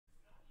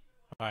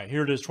All right,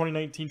 here it is,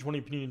 2019-20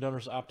 Panini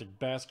Donruss Optic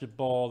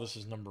Basketball. This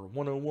is number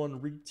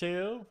 101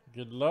 retail.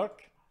 Good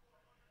luck.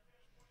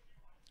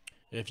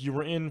 If you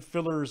were in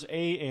fillers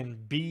A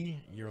and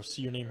B, you'll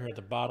see your name here at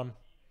the bottom.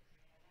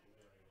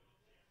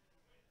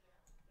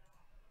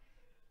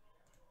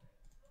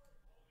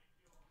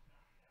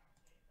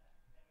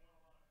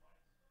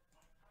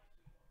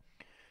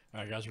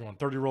 All right, guys, we're going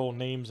 30 roll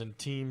names and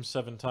teams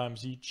 7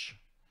 times each.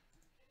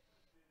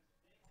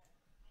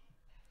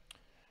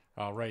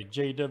 All right,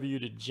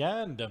 JW to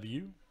John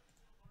W.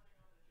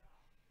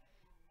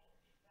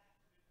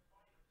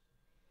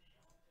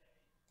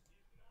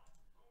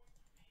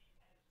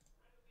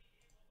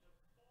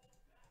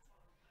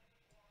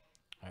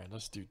 All right,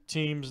 let's do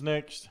teams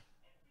next.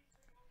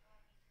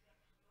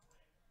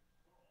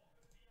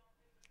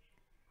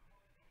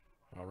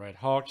 All right,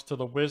 Hawks to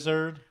the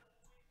Wizard.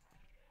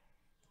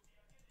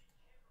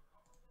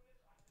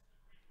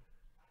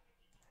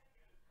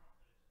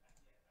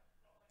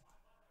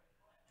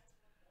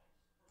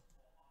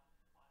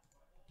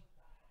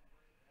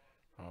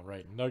 All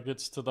right,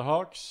 Nuggets to the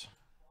Hawks.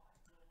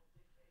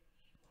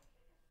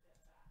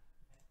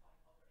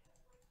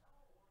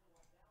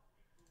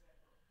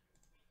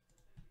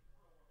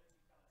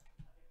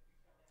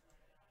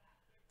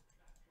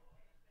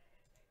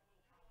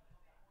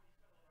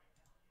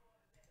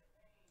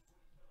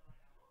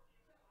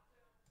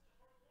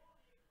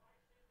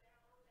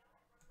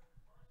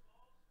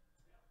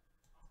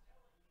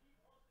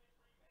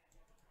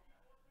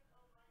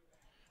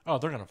 Oh,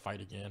 they're going to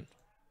fight again.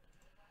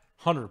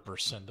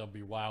 100% they'll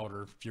be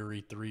Wilder,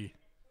 Fury 3.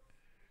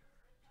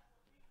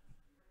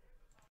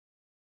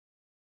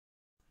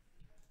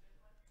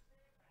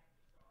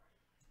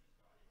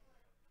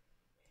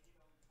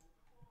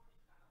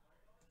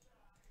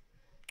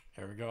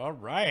 There we go. All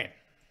right.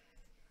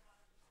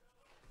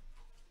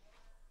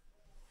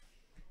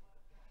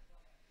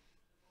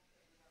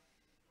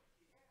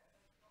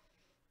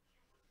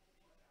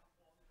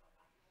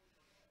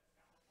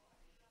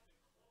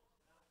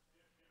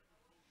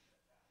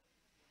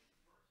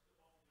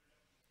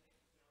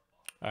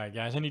 All right,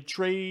 guys. Any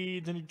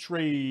trades? Any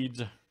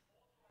trades?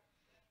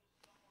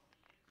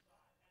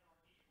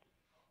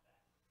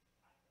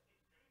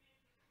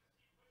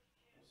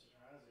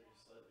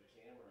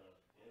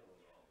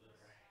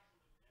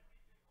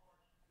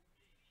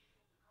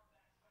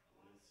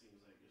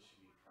 Seems like it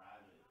should be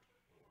private.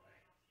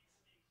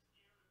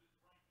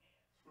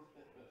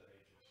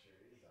 Making sure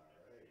he's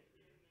alright,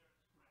 dude.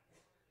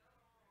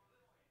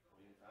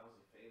 I mean, if I was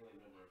a family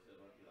member of him,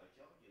 I'd be like,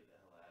 y'all get the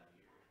hell out of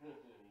here. You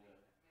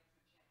know?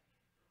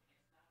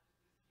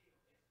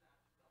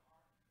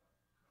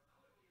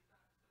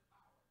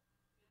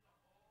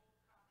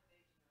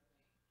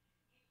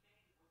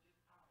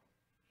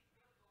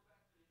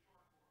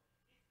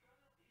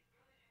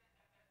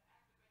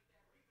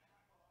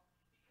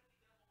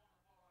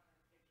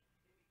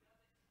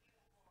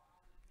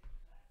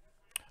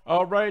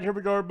 All right, here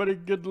we go, everybody.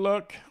 Good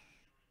luck.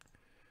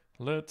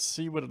 Let's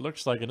see what it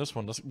looks like in this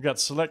one. We got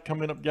Select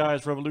coming up,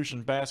 guys.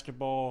 Revolution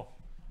Basketball.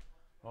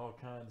 All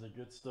kinds of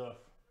good stuff.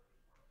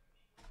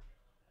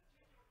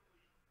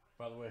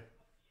 By the way.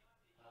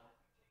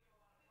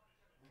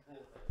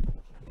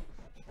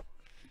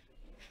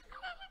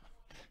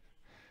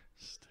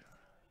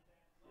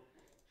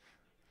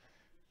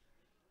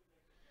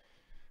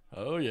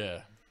 Oh,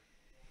 yeah.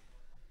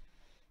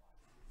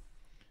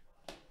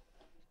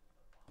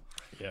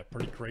 Yeah,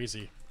 pretty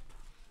crazy.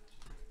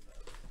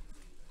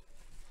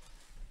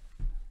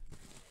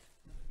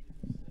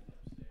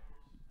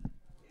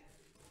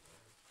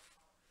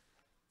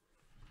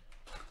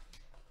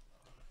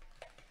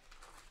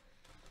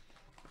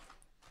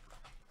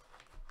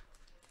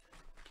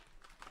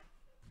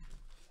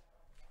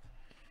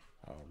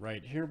 All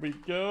right, here we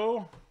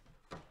go.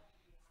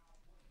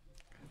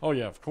 Oh,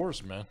 yeah, of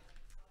course, man.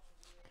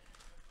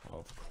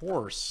 Of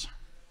course.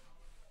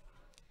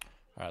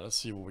 All right, let's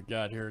see what we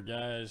got here,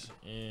 guys.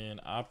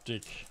 In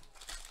Optic.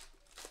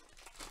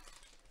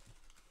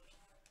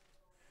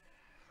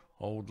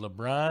 Old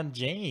LeBron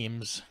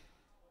James.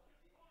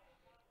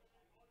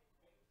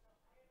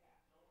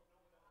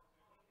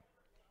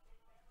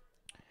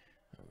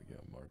 There we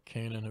go. Mark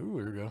Cannon. Ooh,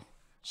 here we go.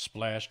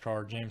 Splash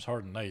card. James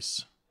Harden.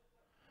 Nice.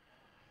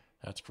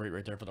 That's great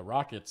right there for the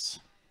Rockets.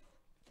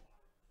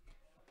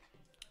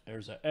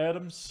 There's a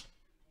Adams.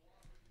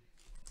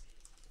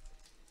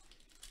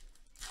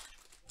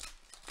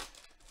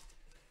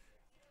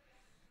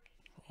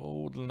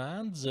 Old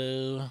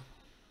Lonzo.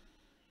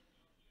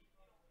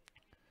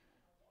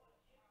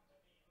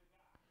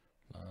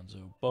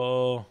 Lonzo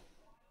Ball.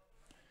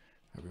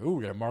 Ooh,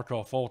 we got a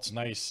Markov Fultz.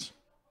 Nice.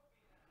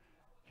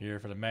 Here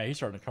for the Mag. He's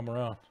starting to come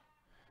around.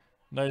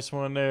 Nice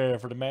one there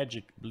for the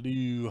Magic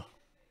Blue.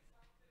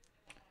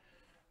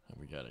 And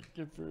we got a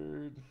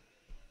Gifford.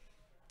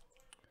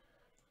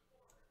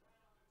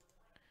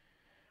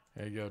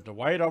 There you go.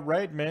 Dwight, all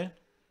right, man.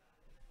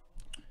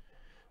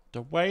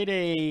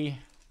 Dwighty.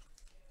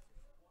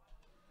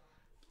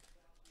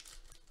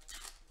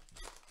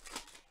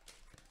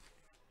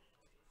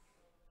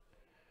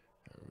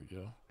 There we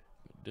go.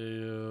 Good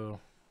deal.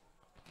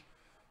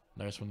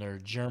 Nice one there.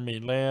 Jeremy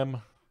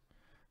Lamb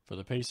for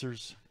the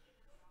Pacers.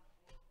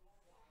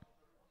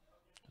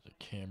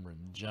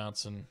 Cameron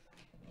Johnson.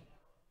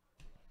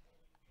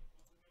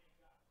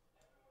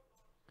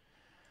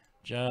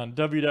 John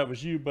W., that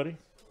was you, buddy.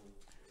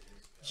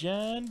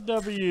 John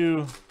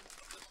W.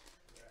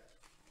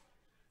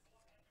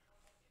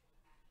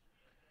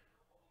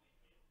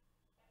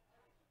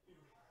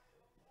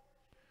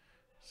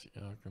 See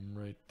Siakam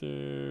right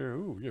there.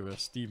 Ooh, you have a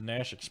Steve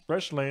Nash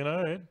Express Lane.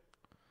 All right.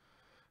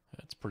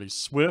 That's pretty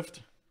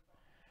swift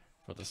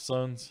for the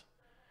Suns.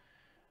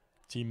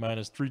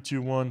 T-minus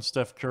 3-2-1.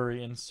 Steph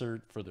Curry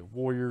insert for the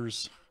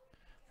Warriors.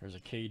 There's a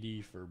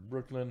KD for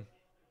Brooklyn.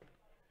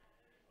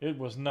 It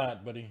was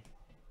not, buddy.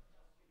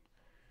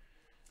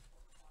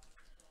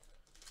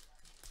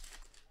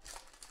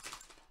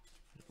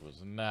 It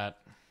was not.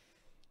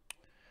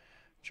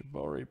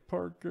 Jabari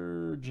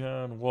Parker,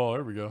 John Wall.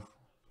 There we go.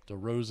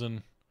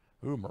 DeRozan.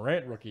 Ooh,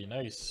 Morant rookie.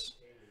 Nice.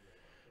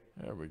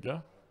 There we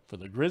go. For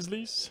the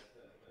Grizzlies.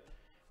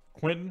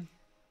 Quentin.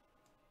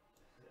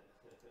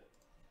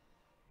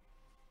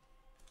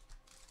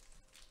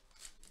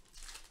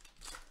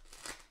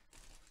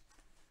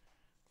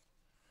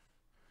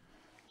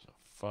 So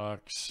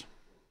Fox.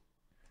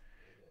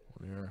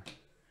 There.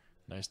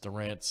 Nice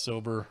Durant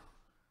silver.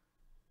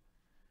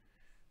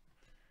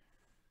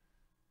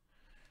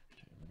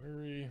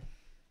 Murray.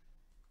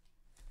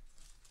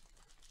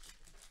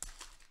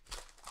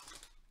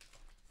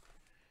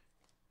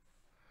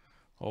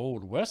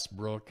 Old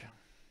Westbrook.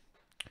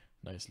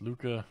 Nice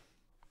Luka.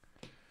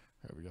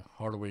 There we go.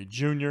 Hardaway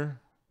Jr.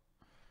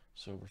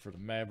 Silver for the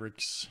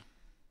Mavericks.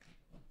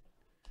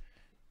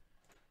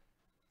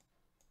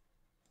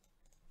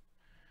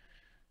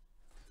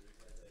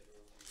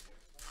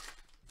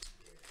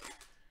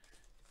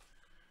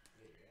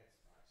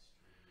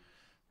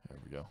 There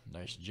we go.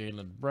 Nice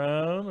Jaylen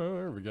Brown. Oh,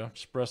 there we go.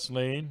 Express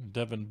Lane.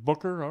 Devin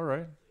Booker. All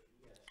right.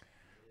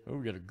 Oh,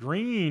 we got a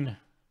green.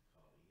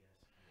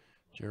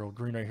 Gerald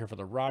Green right here for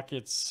the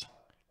Rockets.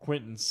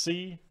 Quentin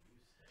C.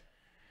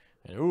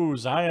 And ooh,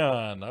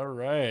 Zion. All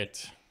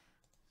right.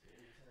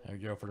 There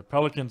we go. For the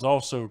Pelicans,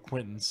 also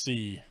Quentin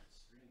C.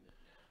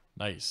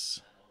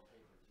 Nice.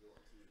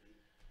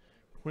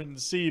 Quentin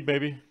C,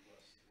 baby.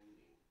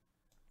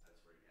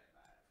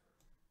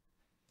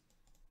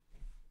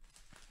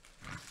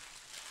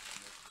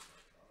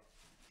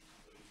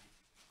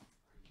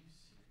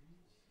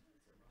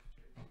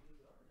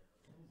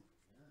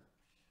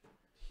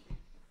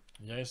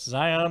 Yes,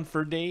 Zion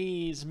for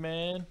days,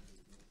 man.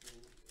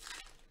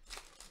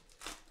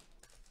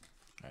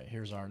 All right,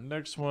 here's our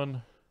next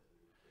one.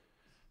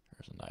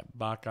 There's an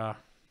Ibaka,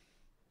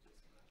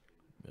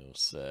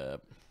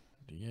 Millsap,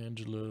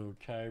 D'Angelo,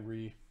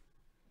 Kyrie.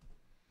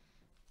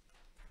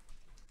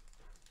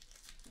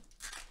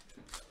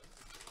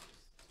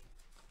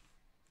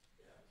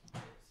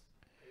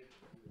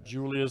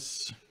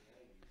 Julius,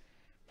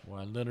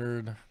 Kawhi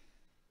Leonard.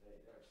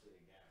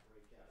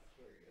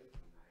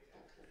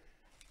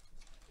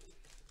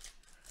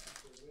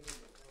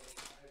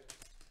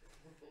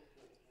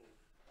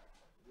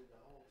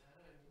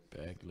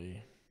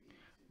 Bagley.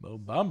 Mo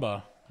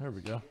Bamba. There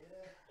we go.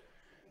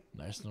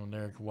 Nice one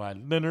there.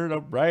 Kawhi Leonard.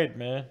 All right,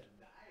 man.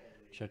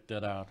 Check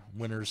that out.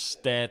 Winner's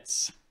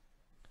stats.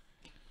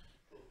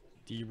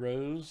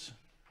 D-Rose.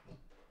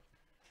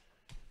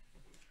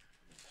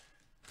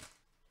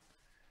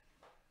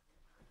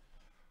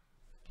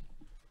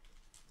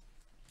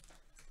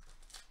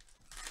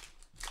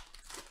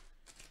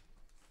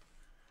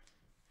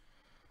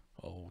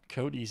 Oh,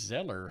 Cody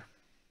Zeller.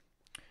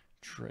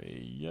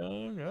 Trae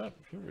Young. Up.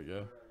 Here we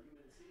go.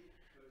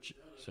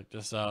 Check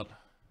this out.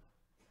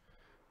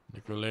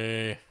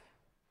 Nicolay.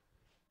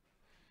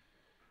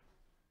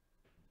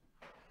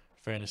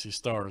 Fantasy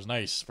Stars.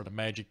 Nice for the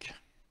Magic.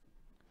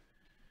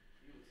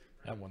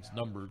 That one's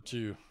numbered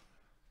too.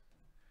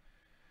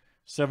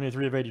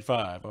 73 of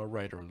 85. All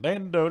right,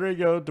 Orlando. There you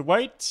go.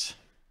 Dwight.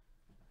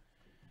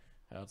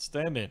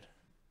 Outstanding.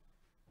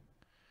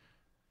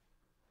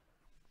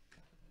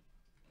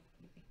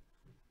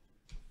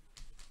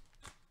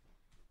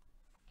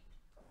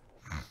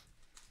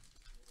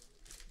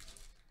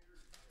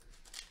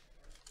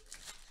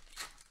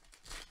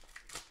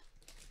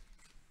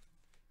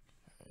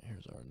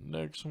 Here's our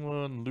next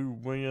one. Lou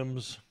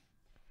Williams.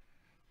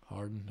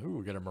 Harden. Ooh,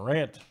 we got a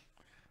Morant.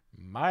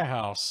 My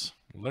house.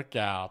 Look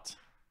out.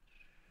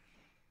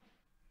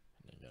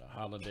 And you got a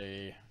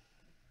Holiday.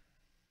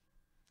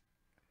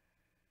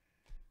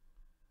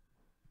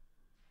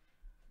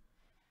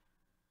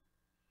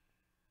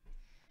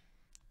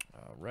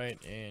 All right,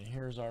 and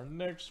here's our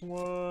next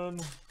one.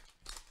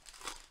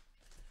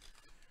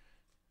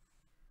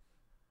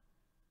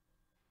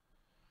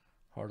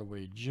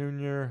 Hardaway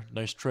Jr.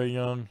 Nice Trae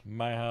Young.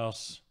 My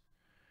house.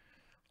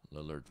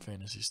 Lillard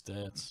fantasy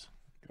stats.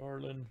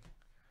 Garland.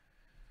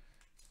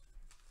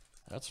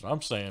 That's what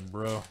I'm saying,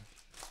 bro.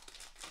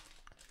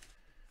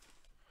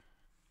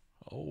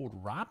 Old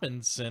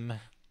Robinson.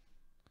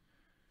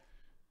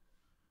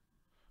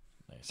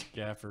 Nice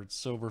Gafford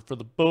silver for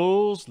the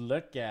Bulls.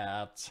 Look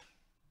out.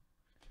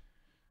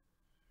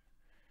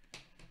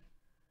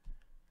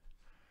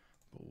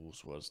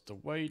 those was the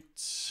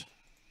white.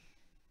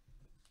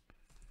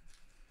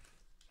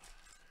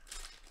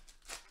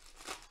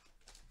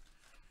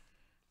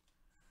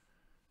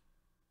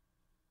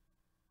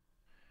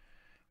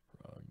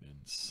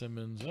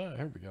 Simmons.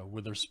 Here we go.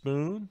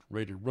 Witherspoon,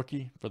 rated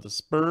rookie for the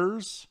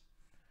Spurs.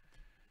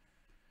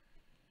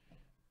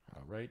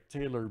 All right,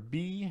 Taylor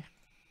B.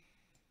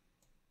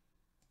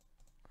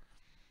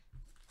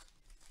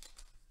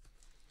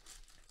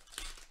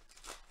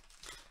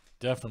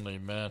 Definitely,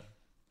 man.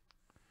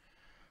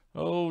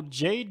 Oh,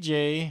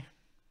 JJ.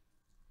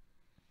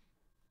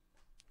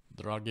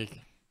 Dragic.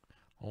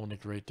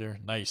 Onik right there.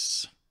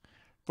 Nice.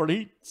 For the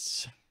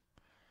Heats.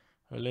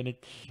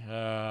 Hellenic.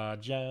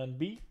 John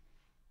B.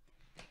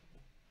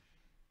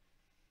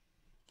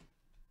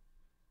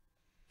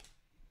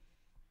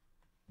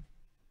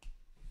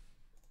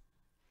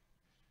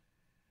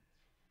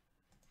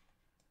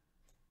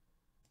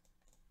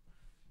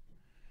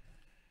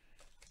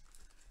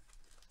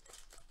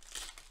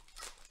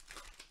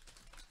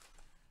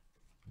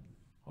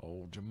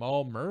 Oh,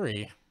 Jamal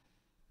Murray.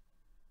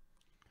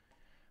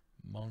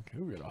 Monk.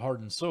 Ooh, we got a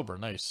hardened silver.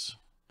 Nice.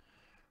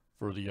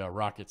 For the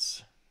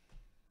Rockets.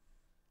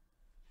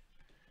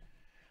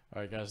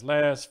 All right, guys.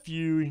 Last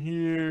few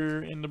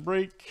here in the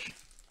break.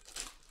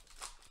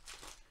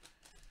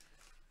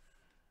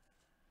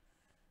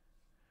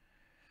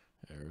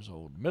 There's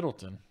old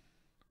Middleton.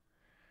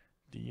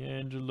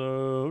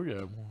 D'Angelo.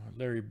 Yeah,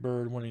 Larry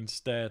Bird winning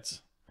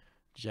stats.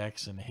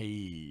 Jackson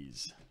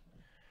Hayes.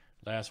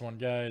 Last one,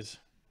 guys.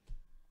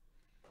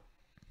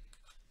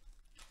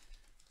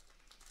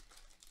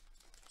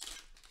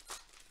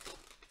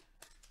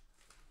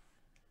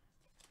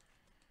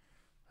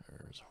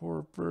 There's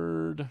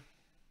Horford.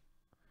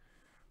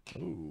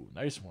 Ooh,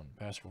 nice one.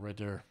 Pascal right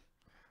there.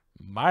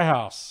 My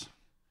house.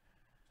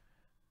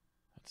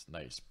 That's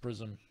nice.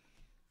 Prism.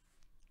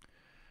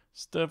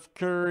 Steph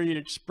Curry,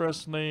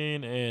 Express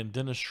Lane, and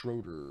Dennis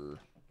Schroeder.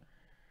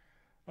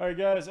 All right,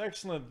 guys.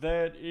 Excellent.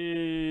 That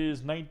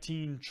is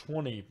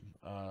 1920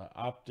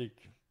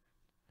 Optic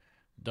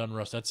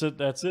Donruss. That's it.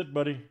 That's it,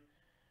 buddy.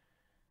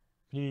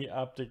 Panini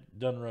Optic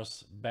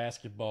Donruss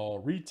Basketball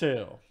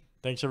Retail.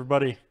 Thanks,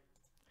 everybody.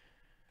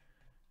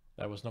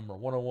 That was number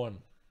 101.